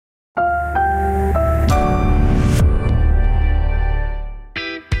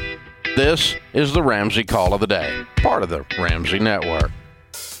This is the Ramsey Call of the Day, part of the Ramsey Network.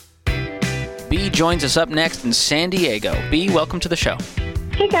 B joins us up next in San Diego. B, welcome to the show.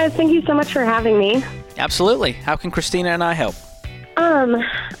 Hey guys, thank you so much for having me. Absolutely. How can Christina and I help?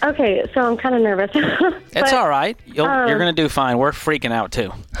 Okay, so I'm kind of nervous. It's all right. You're going to do fine. We're freaking out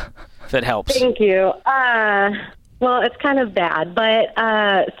too, if it helps. Thank you. Well, it's kind of bad, but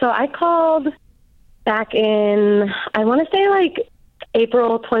so I called back in, I want to say like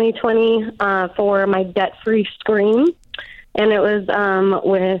April 2020 for my debt-free scream. And it was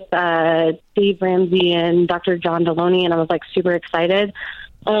with Dave Ramsey and Dr. John Deloney, and I was like super excited.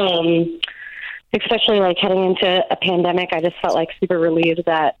 Especially like heading into a pandemic, I just felt like super relieved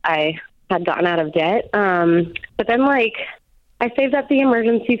that I had gotten out of debt. But then like I saved up the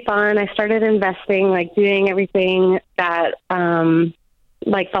emergency fund. I started investing, like doing everything that,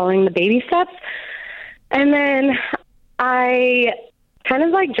 like following the baby steps. And then I kind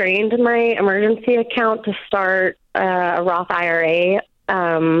of like drained my emergency account to start a Roth IRA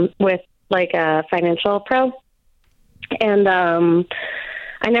with like a financial pro. And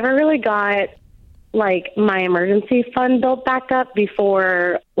I never really got like my emergency fund built back up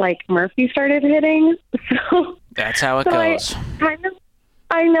before like Murphy started hitting. So that's how it goes.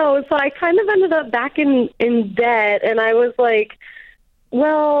 I know. So I kind of ended up back in debt, and I was like,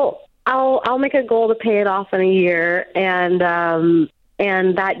 well, I'll make a goal to pay it off in a year.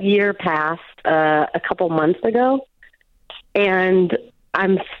 And that year passed a couple months ago, and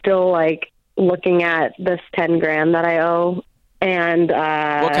I'm still like looking at this 10 grand that I owe. And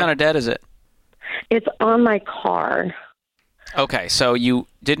what kind of debt is it? It's on my car. Okay, so you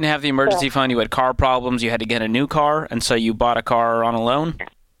didn't have the emergency fund, you had car problems, you had to get a new car, and so you bought a car on a loan?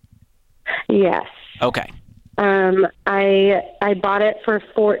 Yes. Okay. I bought it for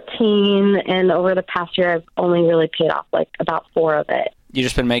 14, and over the past year I've only really paid off like about 4 of it. You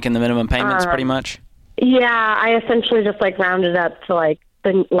just been making the minimum payments pretty much? Yeah, I essentially just like rounded up to like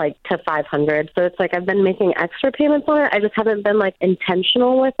to 500. So it's like I've been making extra payments on it. I just haven't been like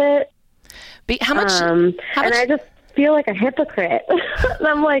intentional with it. How much? And I just feel like a hypocrite.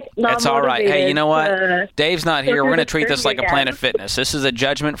 I'm like, that's all right. Hey, you know what? Dave's not here. We're going to treat this like a Planet Fitness. This is a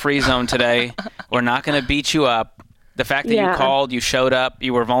judgment-free zone today. We're not going to beat you up. The fact that you called, you showed up,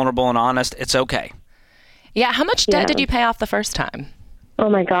 you were vulnerable and honest, it's okay. Yeah. How much debt did you pay off the first time? Oh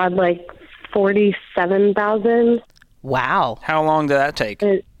my God, like $47,000. Wow. How long did that take?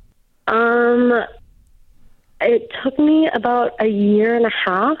 It took me about a year and a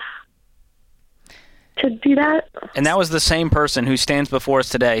half to do that. And that was the same person who stands before us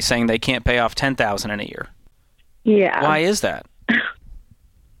today saying they can't pay off $10,000 in a year. Yeah. Why is that?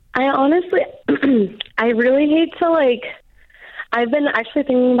 I honestly, I really hate to like, I've been actually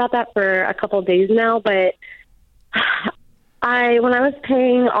thinking about that for a couple of days now, but when I was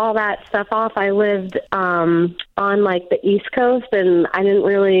paying all that stuff off, I lived on like the East Coast, and I didn't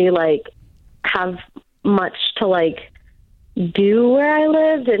really like have much to like do where I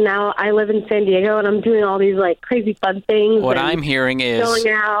lived, and now I live in San Diego, and I'm doing all these like crazy fun things. What I'm hearing is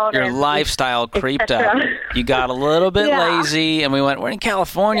your lifestyle creeped up. You got a little bit lazy, and we went, we're in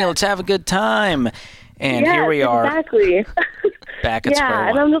California, let's have a good time. And here we are. Exactly. Back at square one.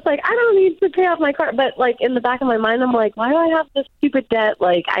 And I'm just like, I don't need to pay off my car. But like in the back of my mind, I'm like, why do I have this stupid debt?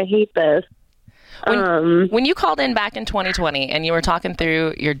 Like, I hate this. When you called in back in 2020 and you were talking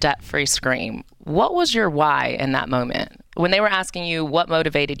through your debt-free scream, what was your why in that moment? When they were asking you what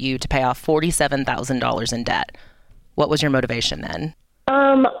motivated you to pay off $47,000 in debt, what was your motivation then?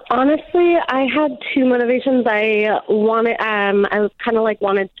 Honestly, I had 2 motivations. I kind of like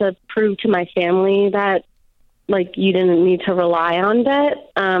wanted to prove to my family that like you didn't need to rely on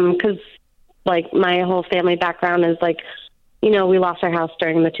debt. 'Cause like my whole family background is like, you know, we lost our house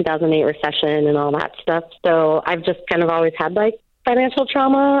during the 2008 recession and all that stuff. So I've just kind of always had like financial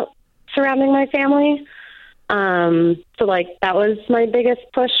trauma surrounding my family. So like that was my biggest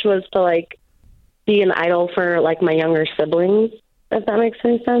push, was to like be an idol for like my younger siblings, if that makes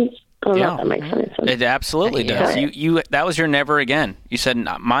any sense. I don't know if that makes any sense. It absolutely does. You that was your never again. You said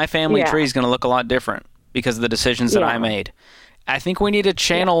my family tree is going to look a lot different because of the decisions that I made. I think we need to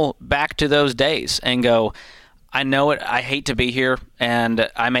channel back to those days and go, I know it. I hate to be here, and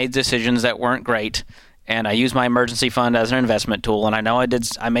I made decisions that weren't great, and I used my emergency fund as an investment tool, and I know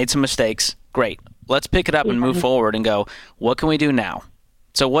I made some mistakes. Great. Let's pick it up and move forward and go, what can we do now?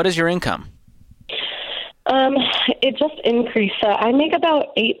 So what is your income? It just increased. I make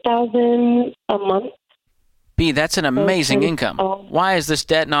about $8,000 a month. B, that's an amazing income. Why is this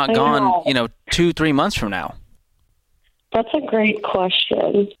debt not gone, 2-3 months from now? That's a great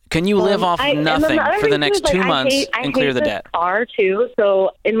question. Can you live off of nothing for the next 2 months and clear the debt? I hate this car, too.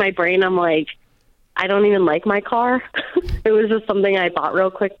 So in my brain, I'm like, I don't even like my car. It was just something I bought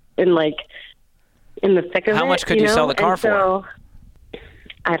real quick in the thick of it. How much could you sell the car for?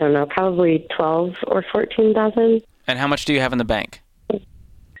 I don't know, probably $12,000 or $14,000. And how much do you have in the bank?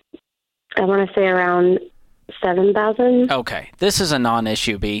 I want to say around $7,000. Okay, this is a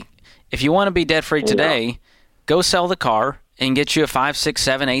non-issue, B. If you want to be debt-free today, go sell the car and get you a $5,000,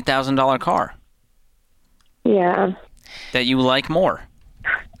 $6,000, $7,000, $8,000 car. Yeah. That you like more.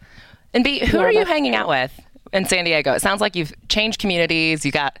 And B, who are you hanging out with in San Diego? It sounds like you've changed communities.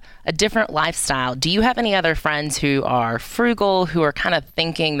 You got a different lifestyle. Do you have any other friends who are frugal, who are kind of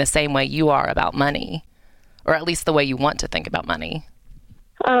thinking the same way you are about money, or at least the way you want to think about money?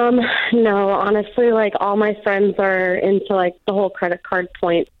 No, honestly, like all my friends are into like the whole credit card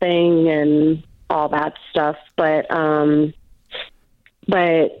point thing and all that stuff. But are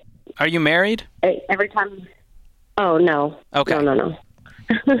you married? Every time. Oh, no. Okay. No.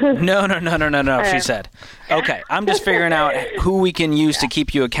 No, she said. Okay, I'm just figuring out who we can use to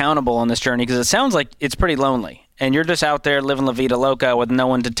keep you accountable on this journey, because it sounds like it's pretty lonely, and you're just out there living La Vida Loca with no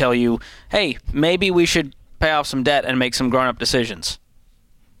one to tell you, hey, maybe we should pay off some debt and make some grown-up decisions.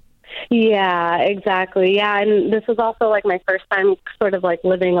 Yeah, exactly. Yeah, and this is also like my first time sort of like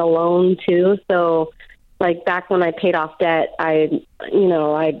living alone too. So like back when I paid off debt, I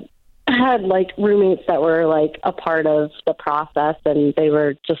had like roommates that were like a part of the process, and they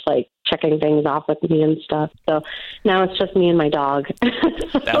were just like checking things off with me and stuff. So now it's just me and my dog.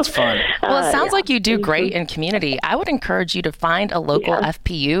 That's fun. Well, it sounds like you do great in community. I would encourage you to find a local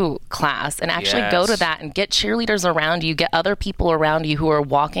FPU class and actually go to that and get cheerleaders around you, get other people around you who are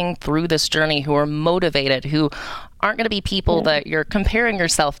walking through this journey, who are motivated, who aren't going to be people that you're comparing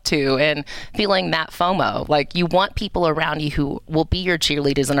yourself to and feeling that FOMO. Like, you want people around you who will be your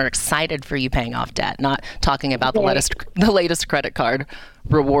cheerleaders and are excited for you paying off debt, not talking about the latest credit card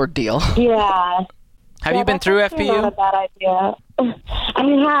reward deal. Yeah. Have you been through FPU? Not a bad idea.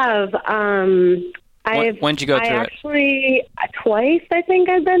 I have. When'd you go through it? Actually, twice, I think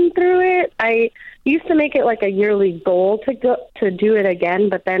I've been through it. I used to make it like a yearly goal to do it again,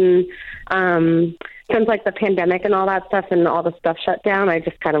 but then since like the pandemic and all that stuff and all the stuff shut down, I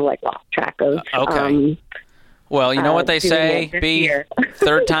just kind of like lost track of. Okay. Well, you know what they say, B,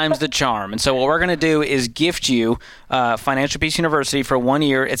 third time's the charm. And so what we're going to do is gift you Financial Peace University for 1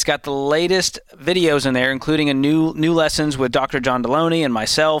 year. It's got the latest videos in there, including a new lessons with Dr. John Deloney and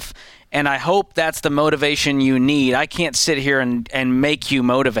myself. And I hope that's the motivation you need. I can't sit here and make you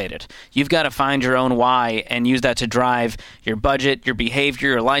motivated. You've got to find your own why and use that to drive your budget, your behavior,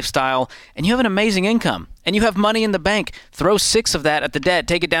 your lifestyle. And you have an amazing income. And you have money in the bank. Throw 6 of that at the debt,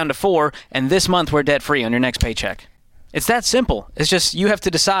 take it down to 4, and this month we're debt-free on your next paycheck. It's that simple. It's just you have to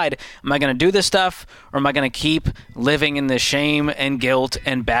decide, am I going to do this stuff, or am I going to keep living in the shame and guilt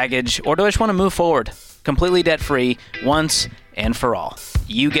and baggage, or do I just want to move forward, completely debt-free, once and for all?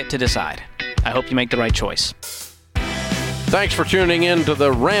 You get to decide. I hope you make the right choice. Thanks for tuning in to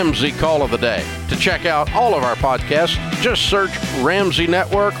the Ramsey Call of the Day. To check out all of our podcasts, just search Ramsey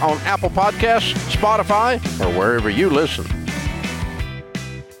Network on Apple Podcasts, Spotify, or wherever you listen.